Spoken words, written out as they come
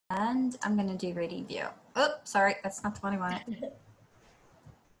And I'm going to do ready view. Oh, sorry, that's not the one I wanted.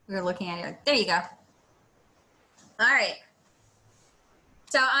 We were looking at it. There you go. All right.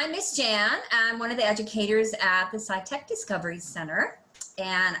 So I'm Miss Jan. I'm one of the educators at the Sci-Tech Discovery Center.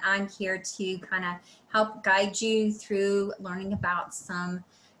 And I'm here to kind of help guide you through learning about some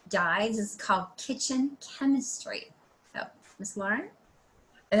dyes. It's called kitchen chemistry. So, Miss Lauren?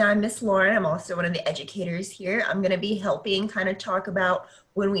 And I'm Miss Lauren. I'm also one of the educators here. I'm going to be helping kind of talk about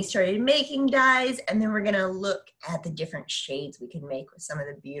when we started making dyes, and then we're going to look at the different shades we can make with some of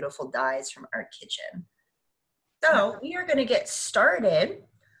the beautiful dyes from our kitchen. So we are going to get started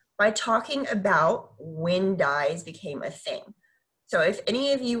by talking about when dyes became a thing. So if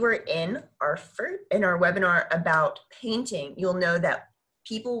any of you were in our webinar about painting, you'll know that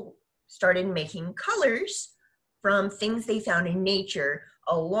people started making colors from things they found in nature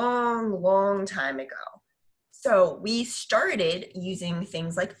a long time ago. So we started using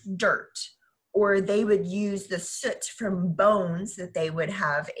things like dirt, or they would use the soot from bones that they would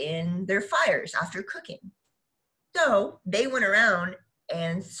have in their fires after cooking. So they went around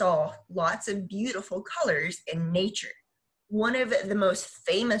and saw lots of beautiful colors in nature. One of the most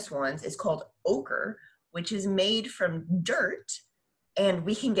famous ones is called ochre, which is made from dirt. And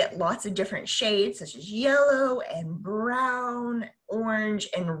we can get lots of different shades such as yellow and brown, orange,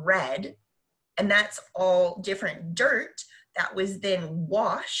 and red. And that's all different dirt that was then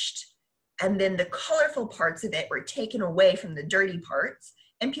washed. And then the colorful parts of it were taken away from the dirty parts,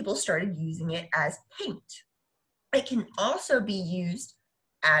 and people started using it as paint. It can also be used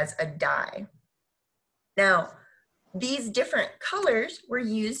as a dye. Now, these different colors were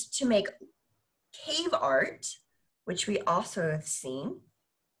used to make cave art, which we also have seen.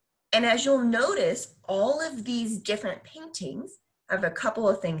 And as you'll notice, all of these different paintings have a couple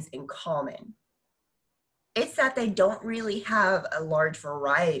of things in common. It's that they don't really have a large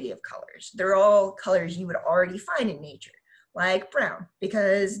variety of colors. They're all colors you would already find in nature, like brown,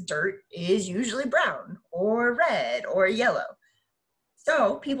 because dirt is usually brown, or red, or yellow.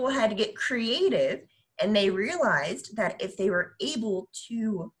 So people had to get creative, and they realized that if they were able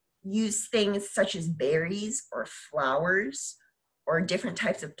to use things such as berries or flowers or different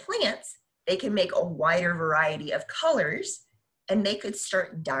types of plants, they can make a wider variety of colors, and they could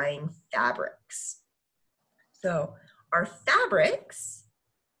start dyeing fabrics. So our fabrics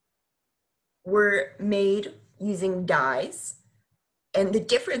were made using dyes, and the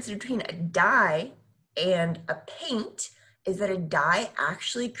difference between a dye and a paint is that a dye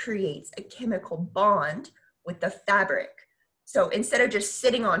actually creates a chemical bond with the fabric. So instead of just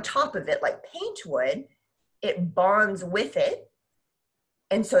sitting on top of it like paint would, it bonds with it.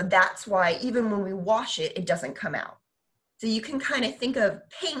 And so that's why even when we wash it, it doesn't come out. So you can kind of think of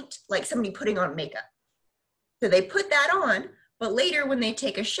paint like somebody putting on makeup. So they put that on, but later when they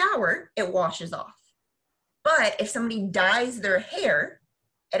take a shower, it washes off. But if somebody dyes their hair,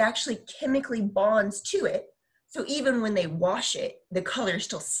 it actually chemically bonds to it. So even when they wash it, the color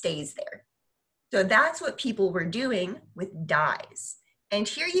still stays there. So that's what people were doing with dyes. And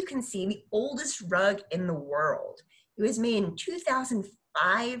here you can see the oldest rug in the world. It was made in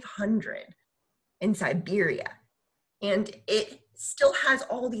 2500 in Siberia. And it still has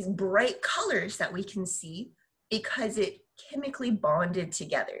all these bright colors that we can see because it chemically bonded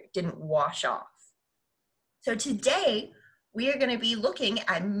together. It didn't wash off. So today, we are going to be looking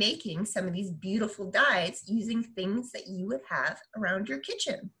at making some of these beautiful dyes using things that you would have around your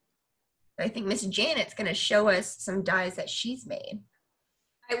kitchen. I think Miss Janet's going to show us some dyes that she's made.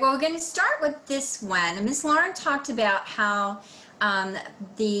 All right, well, we're going to start with this one. Miss Lauren talked about how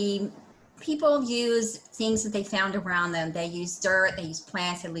the people use things that they found around them. They use dirt, they use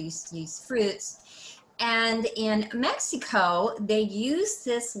plants, they use fruits. And in Mexico, they use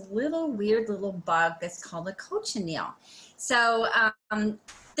this weird little bug that's called a cochineal. So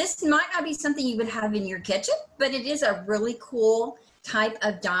this might not be something you would have in your kitchen, but it is a really cool type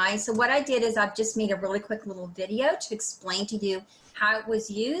of dye. So what I did is I've just made a really quick little video to explain to you how it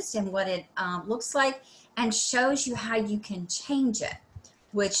was used and what it looks like, and shows you how you can change it,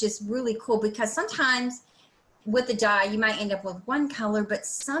 which is really cool because sometimes with the dye you might end up with one color, but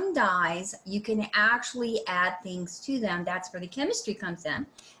some dyes you can actually add things to them. That's where the chemistry comes in,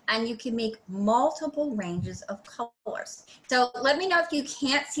 and you can make multiple ranges of colors. So let me know if you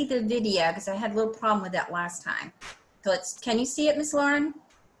can't see the video because I had a little problem with that last time. So can you see it, Miss Lauren?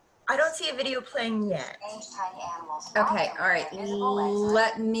 I don't see a video playing yet. Okay, all right.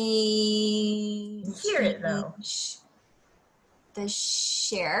 Let me hear it though. The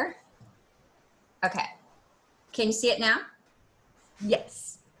share. Okay. Can you see it now?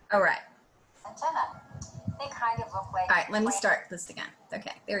 Yes. All right. Antenna. They kind of look like... All right, let me start this again.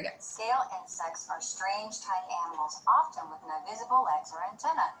 Okay, there we go. Scale insects are strange tiny animals, often with no visible legs or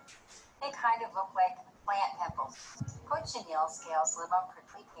antennae. They kind of look like plant pimples. Cochineal scales live on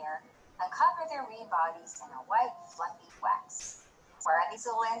prickly pear and cover their wee bodies in a white, fluffy wax. Why are these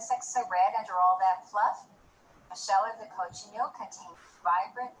little insects so red under all that fluff? The shell of the cochineal contains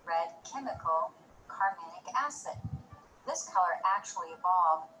vibrant red chemical carminic acid. This color actually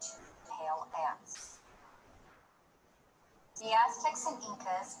evolved to pale ants. The Aztecs and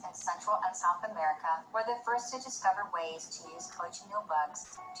Incas in Central and South America were the first to discover ways to use cochineal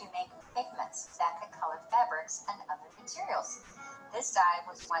bugs to make pigments that could color fabrics and other materials. This dye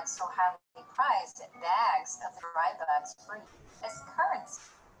was once so highly prized that bags of the dry bugs were used as currency.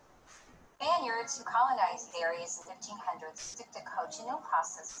 Spaniards who colonized the areas in the 1500s took the cochineal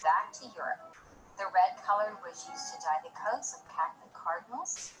process back to Europe. The red color was used to dye the coats of Catholic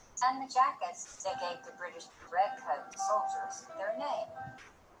cardinals and the jackets that gave the British redcoat soldiers their name.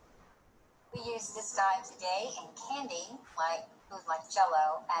 We use this dye today in candy, like food like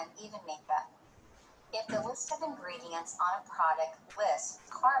Jell-O, and even makeup. If the list of ingredients on a product lists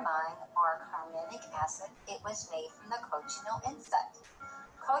carmine or carminic acid, it was made from the cochineal insect.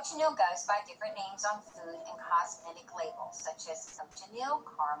 Cochineal goes by different names on food and cosmetic labels, such as cochineal,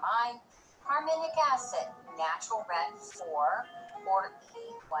 carmine, carminic acid, natural red 4, or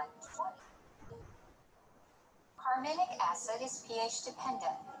E120. Carminic acid is pH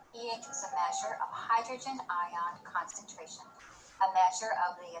dependent. pH is a measure of hydrogen ion concentration, a measure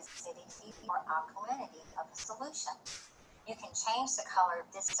of the acidity or alkalinity of a solution. You can change the color of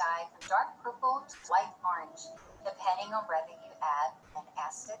this dye from dark purple to light orange, depending on whether you add an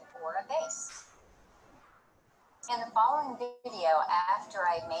acid or a base. In the following video, after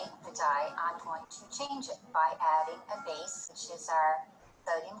I make the dye, I'm going to change it by adding a base, which is our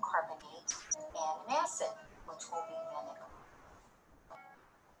sodium carbonate, and an acid, which will be vinegar.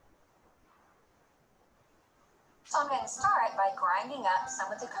 So I'm going to start by grinding up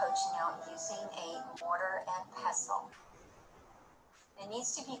some of the cochineal using a mortar and pestle. It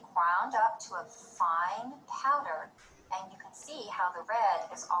needs to be ground up to a fine powder, and you can see how the red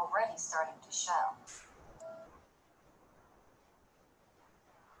is already starting to show.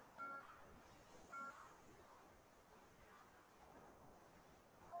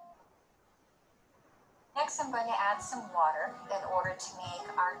 Next, I'm going to add some water in order to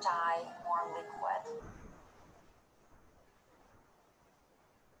make our dye more liquid.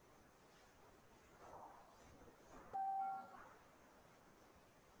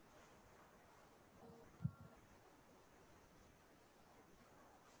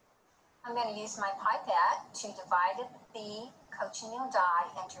 I'm going to use my pipette to divide the cochineal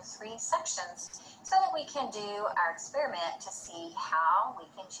dye into 3 sections so that we can do our experiment to see how we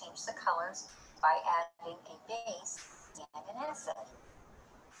can change the colors by adding a base and an acid.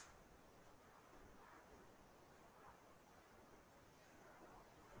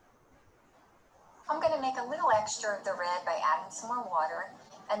 I'm going to make a little extra of the red by adding some more water,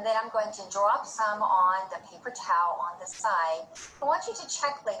 and then I'm going to drop some on the paper towel on the side. I want you to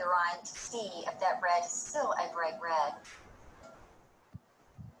check later on to see if that red is still a bright red.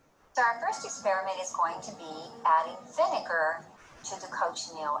 So our first experiment is going to be adding vinegar to the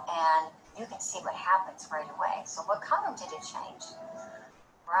cochineal, and you can see what happens right away. So what color did it change?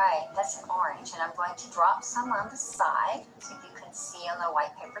 Right, that's an orange, and I'm going to drop some on the side so you can see on the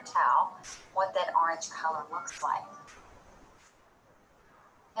white paper towel what that orange color looks like.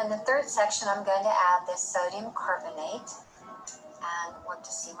 In the third section, I'm going to add this sodium carbonate and look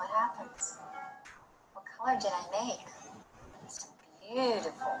to see what happens. What color did I make? It's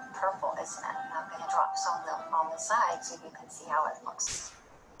beautiful purple, isn't it? And I'm going to drop some on the side so you can see how it looks.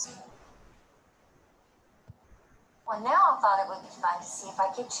 Well, now I thought it would be fun to see if I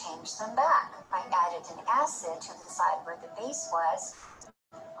could change them back. I added an acid to the side where the base was.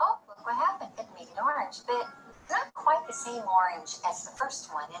 Oh, look what happened. It made it orange, but it's not quite the same orange as the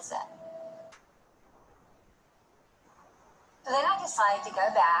first one, is it? So then I decided to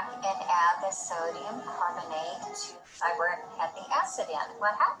go back and add the sodium carbonate to the side where it had the acid in.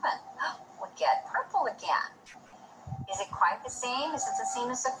 What happened? We get purple again. Is it quite the same? Is it the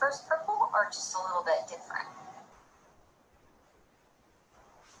same as the first purple, or just a little bit different?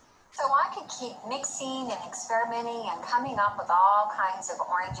 So I could keep mixing and experimenting and coming up with all kinds of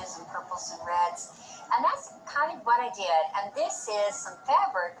oranges and purples and reds. And that's kind of what I did. And this is some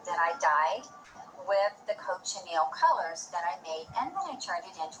fabric that I dyed with the cochineal colors that I made, and then I turned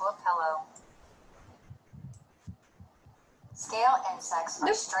it into a pillow. Scale insects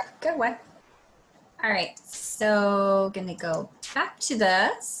are straight. Good one. All right, so gonna go back to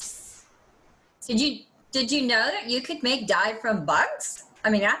this. Did you Did you know that you could make dye from bugs? I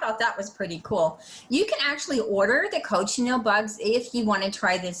mean, I thought that was pretty cool. You can actually order the cochineal bugs if you want to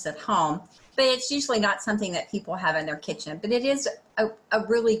try this at home, but it's usually not something that people have in their kitchen. But it is a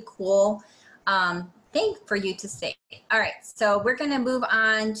really cool thing for you to see. All right, so we're going to move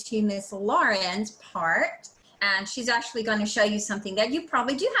on to Miss Lauren's part, and she's actually going to show you something that you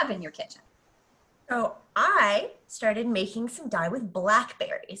probably do have in your kitchen. So I started making some dye with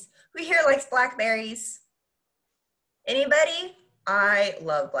blackberries. Who here likes blackberries? Anybody? I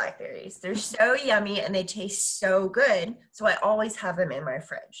love blackberries. They're so yummy and they taste so good. So I always have them in my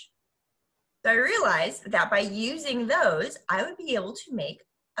fridge. So I realized that by using those, I would be able to make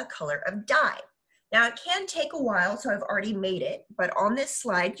a color of dye. Now it can take a while, so I've already made it, but on this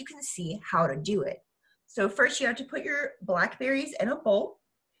slide, you can see how to do it. So first you have to put your blackberries in a bowl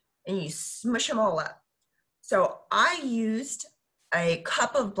and you smush them all up. So I used a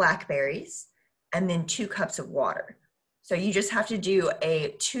cup of blackberries and then 2 cups of water. So you just have to do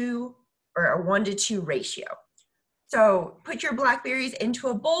a 2 or a 1-to-2 ratio. So put your blackberries into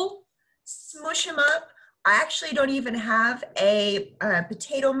a bowl, smush them up. I actually don't even have a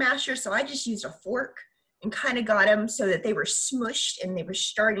potato masher, so I just used a fork and kind of got them so that they were smushed and they were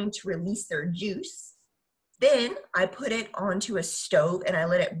starting to release their juice. Then I put it onto a stove and I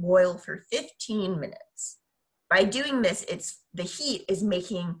let it boil for 15 minutes. By doing this, the heat is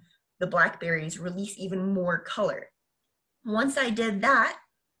making the blackberries release even more color. Once I did that,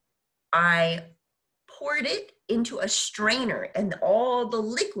 I poured it into a strainer and all the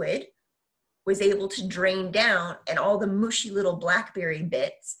liquid was able to drain down and all the mushy little blackberry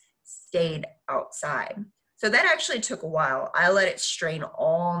bits stayed outside. So that actually took a while. I let it strain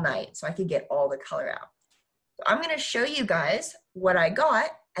all night so I could get all the color out. So I'm going to show you guys what I got,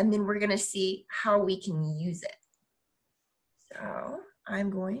 and then we're going to see how we can use it. So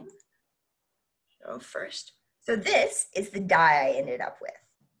I'm going to show first. So this is the dye I ended up with.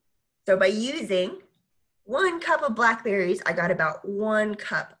 So by using 1 cup of blackberries, I got about 1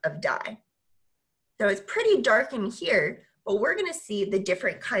 cup of dye. So it's pretty dark in here, but we're going to see the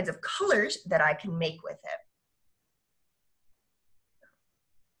different kinds of colors that I can make with it.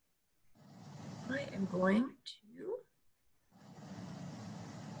 I am going to,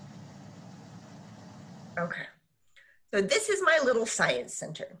 okay. So this is my little science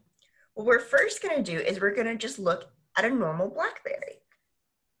center. What we're first going to do is we're going to just look at a normal blackberry.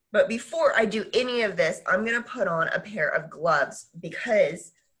 But before I do any of this, I'm going to put on a pair of gloves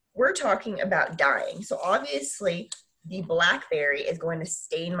because we're talking about dyeing. So obviously the blackberry is going to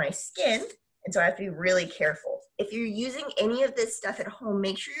stain my skin, and so I have to be really careful. If you're using any of this stuff at home,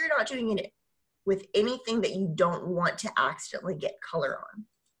 make sure you're not doing it with anything that you don't want to accidentally get color on.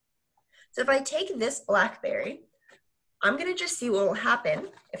 So if I take this blackberry, I'm going to just see what will happen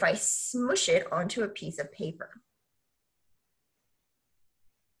if I smush it onto a piece of paper.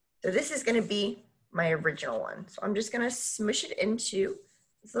 So this is going to be my original one. So I'm just going to smush it into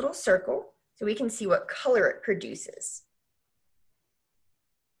this little circle so we can see what color it produces.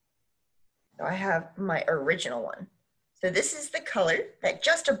 So I have my original one. So this is the color that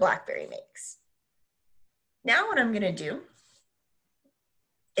just a blackberry makes. Now what I'm going to do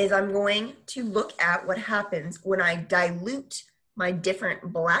is I'm going to look at what happens when I dilute my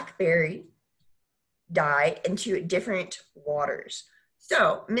different blackberry dye into different waters.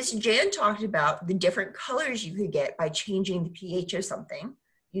 So Miss Jan talked about the different colors you could get by changing the pH of something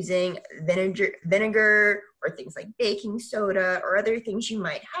using vinegar or things like baking soda or other things you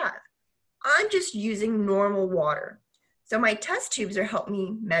might have. I'm just using normal water. So my test tubes are helping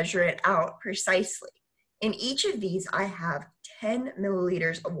me measure it out precisely. In each of these, I have 10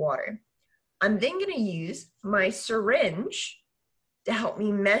 milliliters of water. I'm then going to use my syringe to help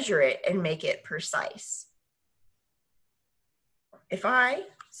me measure it and make it precise. If I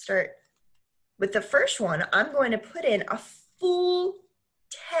start with the first one, I'm going to put in a full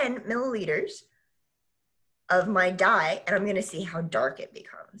 10 milliliters of my dye, and I'm going to see how dark it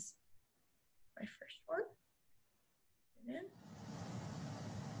becomes. My first one. And then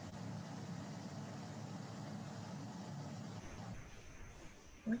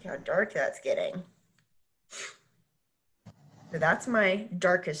look how dark that's getting. So that's my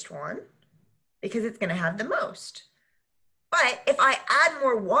darkest one because it's going to have the most. But if I add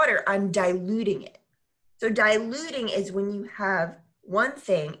more water, I'm diluting it. So diluting is when you have one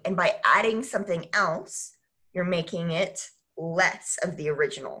thing and by adding something else, you're making it less of the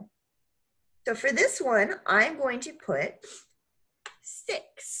original. So for this one, I'm going to put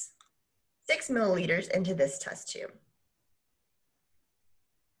 6 milliliters into this test tube.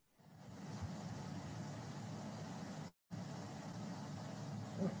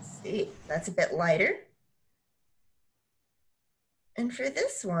 Let's see, that's a bit lighter. And for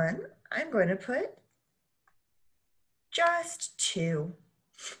this one, I'm going to put just 2.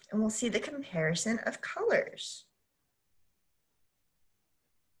 And we'll see the comparison of colors.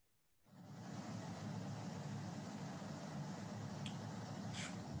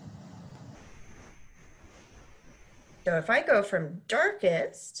 So if I go from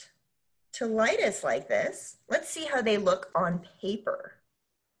darkest to lightest like this, let's see how they look on paper.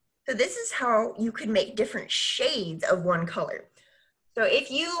 So this is how you could make different shades of one color. So if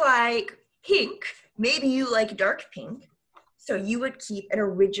you like pink, maybe you like dark pink, so you would keep an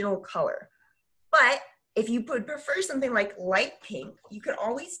original color. But if you would prefer something like light pink, you could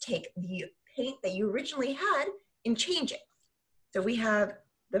always take the paint that you originally had and change it. So we have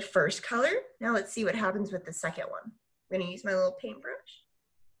the first color. Now let's see what happens with the second one. I'm gonna use my little paintbrush.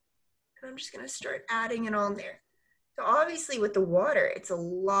 And I'm just gonna start adding it on there. So obviously with the water, it's a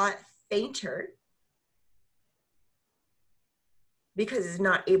lot fainter because it's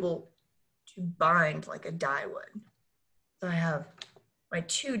not able to bind like a dye would. So I have my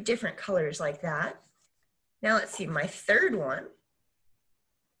 2 different colors like that. Now let's see my third one.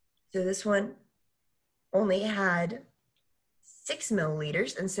 So this one only had 6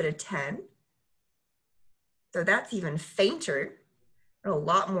 milliliters instead of 10. So that's even fainter and a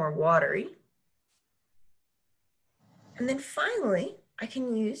lot more watery. And then finally, I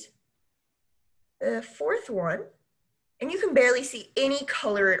can use the fourth one, and you can barely see any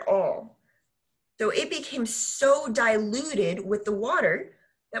color at all. So it became so diluted with the water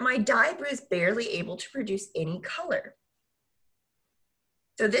that my dye was barely able to produce any color.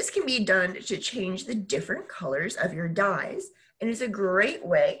 So this can be done to change the different colors of your dyes, and is a great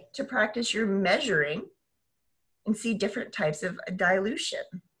way to practice your measuring and see different types of dilution.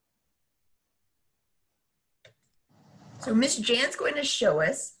 So Miss Jan's going to show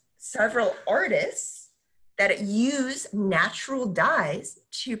us several artists that use natural dyes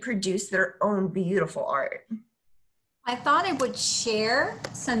to produce their own beautiful art. I thought I would share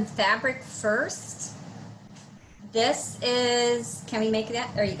some fabric first. This is, can we make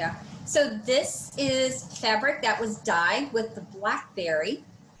that? There you go. So this is fabric that was dyed with the blackberry,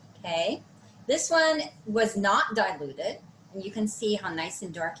 okay? This one was not diluted, and you can see how nice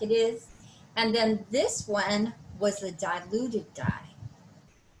and dark it is. And then this one was the diluted dye,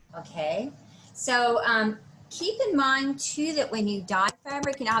 okay? So keep in mind too that when you dye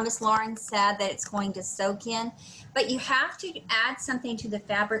fabric, you know how Miss Lauren said that it's going to soak in, but you have to add something to the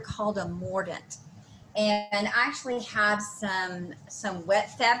fabric called a mordant. And I actually have some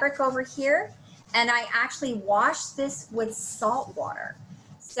wet fabric over here, and I actually washed this with salt water.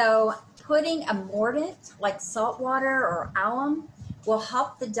 So putting a mordant like salt water or alum will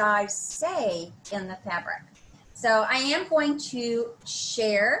help the dye stay in the fabric. So I am going to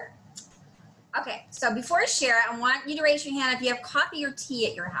share. Okay, so before I share, I want you to raise your hand if you have coffee or tea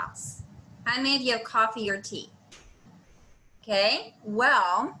at your house. How many of you have coffee or tea? Okay,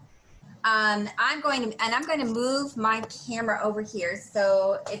 well, I'm going to move my camera over here.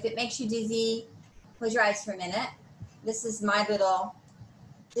 So if it makes you dizzy, close your eyes for a minute. This is my little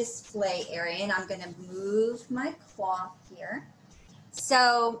display area, and I'm going to move my cloth here.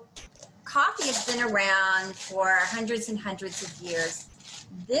 So coffee has been around for hundreds and hundreds of years.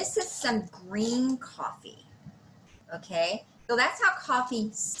 This is some green coffee, okay? So that's how coffee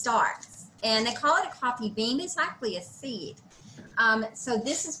starts. And they call it a coffee bean. It's actually a seed. So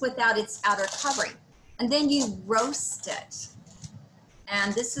this is without its outer covering. And then you roast it.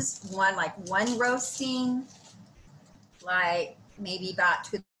 And this is one roasting, like maybe about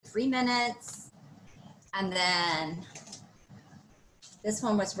 2 to 3 minutes. And then this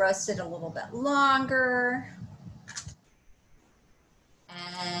one was roasted a little bit longer.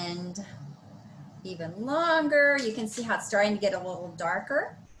 And even longer. You can see how it's starting to get a little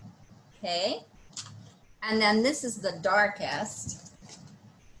darker. Okay. And then this is the darkest.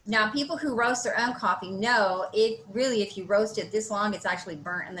 Now, people who roast their own coffee know if you roast it this long, it's actually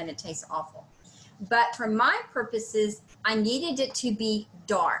burnt and then it tastes awful. But for my purposes, I needed it to be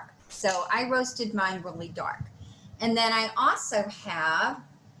dark. So I roasted mine really dark. And then I also have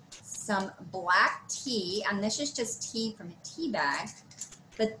some black tea, and this is just tea from a tea bag,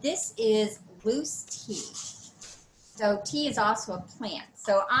 but this is loose tea. So tea is also a plant.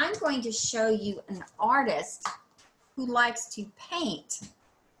 So I'm going to show you an artist who likes to paint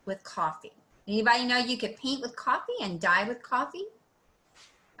with coffee. Anybody know you could paint with coffee and dye with coffee?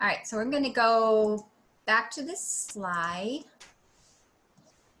 All right, so we're going to go back to this slide.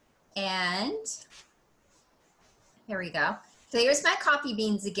 And here we go. So here's my coffee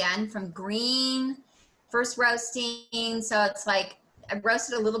beans again from green, first roasting. So it's like I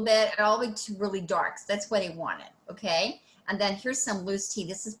roasted a little bit all the way to really dark. So that's what I wanted, okay? And then here's some loose tea.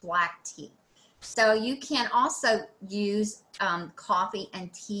 This is black tea. So you can also use coffee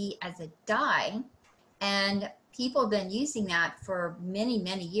and tea as a dye. And people have been using that for many,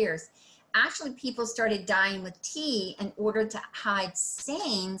 many years. Actually, people started dyeing with tea in order to hide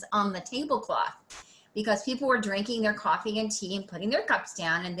stains on the tablecloth, because people were drinking their coffee and tea and putting their cups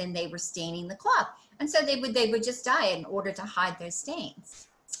down, and then they were staining the cloth. And so they would just dye it in order to hide those stains.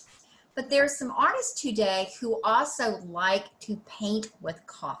 But there's some artists today who also like to paint with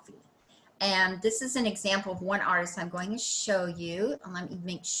coffee. And this is an example of one artist I'm going to show you. Let me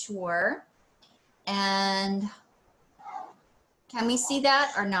make sure. And can we see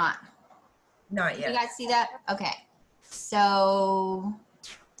that or not? Not yet. You guys see that? Okay. So,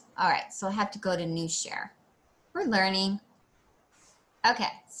 all right. So I have to go to new share. We're learning. Okay.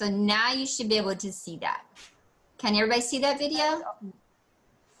 So now you should be able to see that. Can everybody see that video?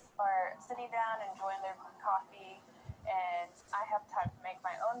 Or sitting down, enjoying their coffee, and I have time to make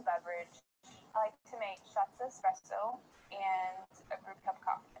my own beverage. I like to make shots of espresso and a brewed cup of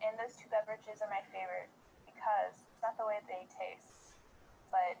coffee. And those two beverages are my favorite because it's not the way they taste,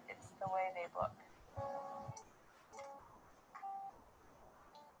 but it's the way they look.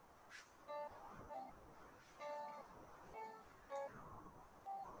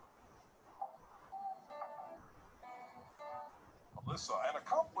 Alyssa, an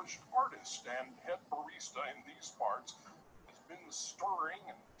accomplished artist and head barista in these parts, has been stirring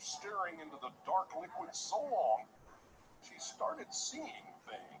and staring into the dark liquid so long, she started seeing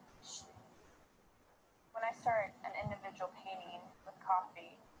things. When I start an individual painting with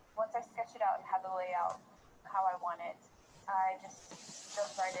coffee, once I sketch it out and have the layout how I want it, I just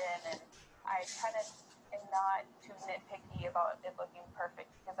jump right in, and I kind of am not too nitpicky about it looking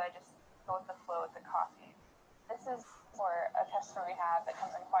perfect because I just go with the flow with the coffee. This is for a customer we have that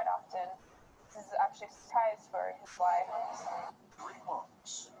comes in quite often. This is actually a surprise for his wife. 3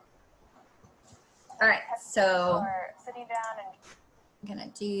 months. All right. So For sitting down and I'm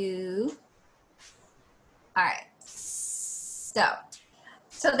gonna do. All right. So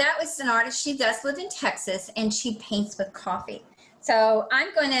that was an artist. She does live in Texas, and she paints with coffee. So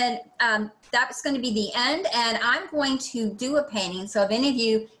I'm going to, that was going to be the end, and I'm going to do a painting. So if any of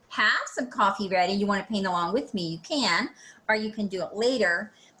you have some coffee ready, you want to paint along with me, you can, or you can do it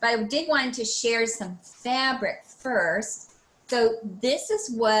later. But I did want to share some fabric first. So this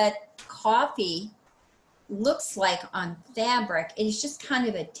is what coffee looks like on fabric. It is just kind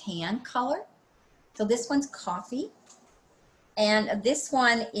of a tan color. So this one's coffee, and this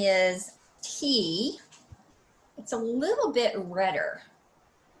one is tea. It's a little bit redder,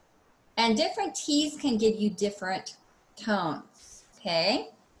 and different teas can give you different tones, okay?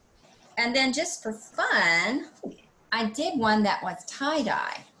 And then just for fun, I did one that was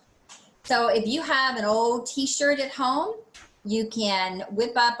tie-dye. So if you have an old t-shirt at home, you can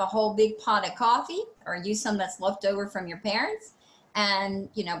whip up a whole big pot of coffee, or use some that's left over from your parents, and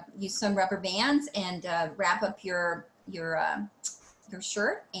use some rubber bands and wrap up your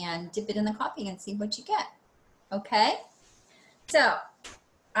shirt and dip it in the coffee and see what you get. Okay, so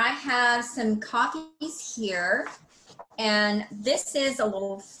I have some coffees here, and this is a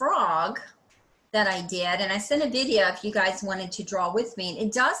little frog that I did, and I sent a video if you guys wanted to draw with me.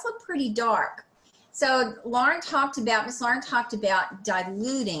 It does look pretty dark. So Miss Lauren talked about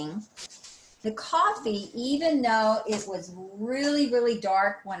diluting the coffee, even though it was really, really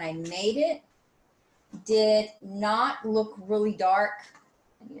dark when I made it. Did not look really dark.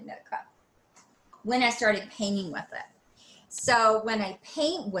 I need another cup. When I started painting with it. So when I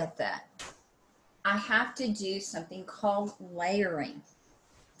paint with it, I have to do something called layering.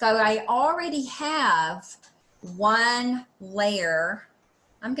 So I already have one layer.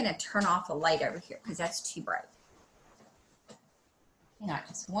 I'm going to turn off the light over here because that's too bright. Hang on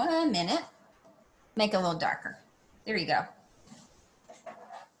just 1 minute. Make it a little darker. There you go.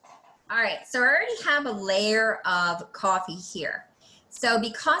 All right, so I already have a layer of coffee here. So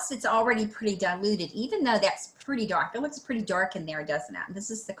because it's already pretty diluted, even though that's pretty dark, it looks pretty dark in there, doesn't it? This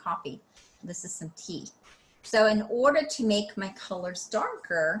is the coffee. This is some tea. So in order to make my colors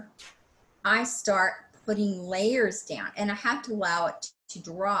darker, I start putting layers down, and I have to allow it to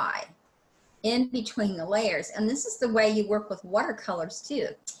dry in between the layers. And this is the way you work with watercolors too.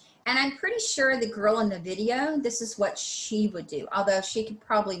 And I'm pretty sure the girl in the video, this is what she would do, although she could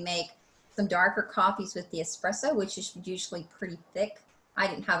probably make some darker coffees with the espresso, which is usually pretty thick. I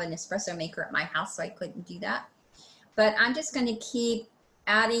didn't have an espresso maker at my house, so I couldn't do that. But I'm just going to keep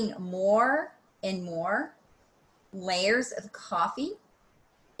adding more and more layers of coffee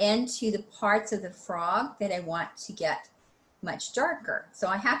into the parts of the frog that I want to get much darker. So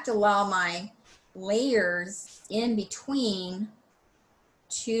I have to allow my layers in between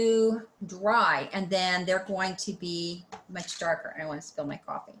to dry, and then they're going to be much darker. I don't want to spill my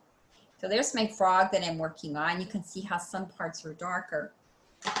coffee. So there's my frog that I'm working on. You can see how some parts are darker.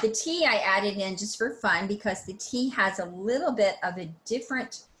 The tea I added in just for fun because the tea has a little bit of a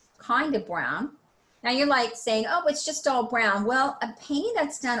different kind of brown. Now you're like saying, oh, it's just all brown. Well, a painting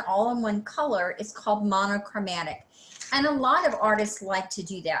that's done all in one color is called monochromatic. And a lot of artists like to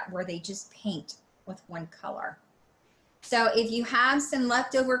do that, where they just paint with one color. So if you have some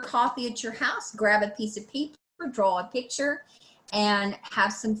leftover coffee at your house, grab a piece of paper, draw a picture, and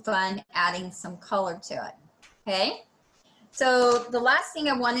have some fun adding some color to it, okay? So the last thing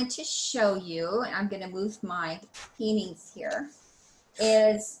I wanted to show you, and I'm gonna move my paintings here,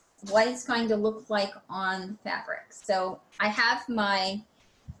 is what it's going to look like on fabric. So I have my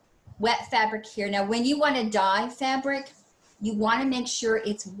wet fabric here. Now, when you want to dye fabric, you want to make sure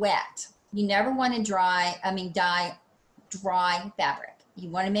it's wet. You never want to dye dry fabric. You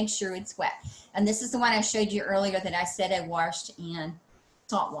want to make sure it's wet. And this is the one I showed you earlier that I said I washed in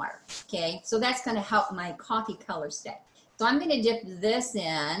salt water. Okay, so that's going to help my coffee color stay. So I'm going to dip this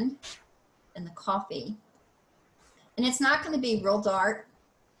in the coffee. And it's not going to be real dark,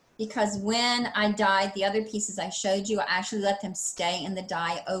 because when I dyed the other pieces I showed you, I actually let them stay in the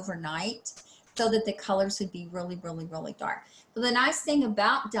dye overnight so that the colors would be really, really, really dark. But the nice thing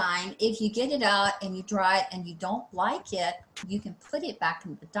about dyeing, if you get it out and you dry it and you don't like it, you can put it back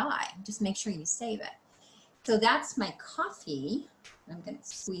in the dye. Just make sure you save it. So that's my coffee. I'm going to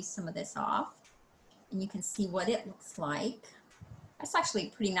squeeze some of this off, and you can see what it looks like. That's actually a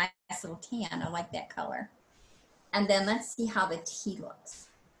pretty nice little tan. I like that color. And then let's see how the tea looks.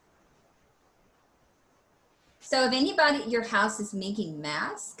 So if anybody at your house is making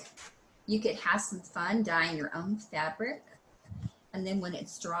masks, you could have some fun dyeing your own fabric. And then when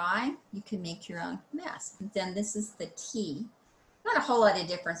it's dry, you can make your own mask. And then this is the tea. Not a whole lot of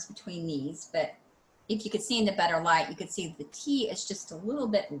difference between these, but if you could see in the better light, you could see the tea is just a little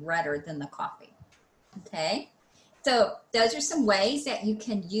bit redder than the coffee. Okay, so those are some ways that you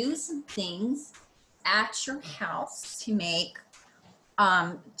can use some things at your house to make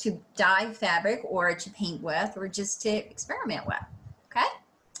to dye fabric, or to paint with, or just to experiment with. Okay,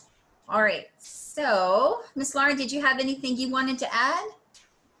 all right, so Miss Lauren, did you have anything you wanted to add?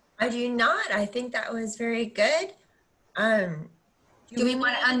 I do not. I think that was very good. Do we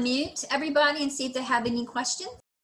want to unmute everybody and see if they have any questions?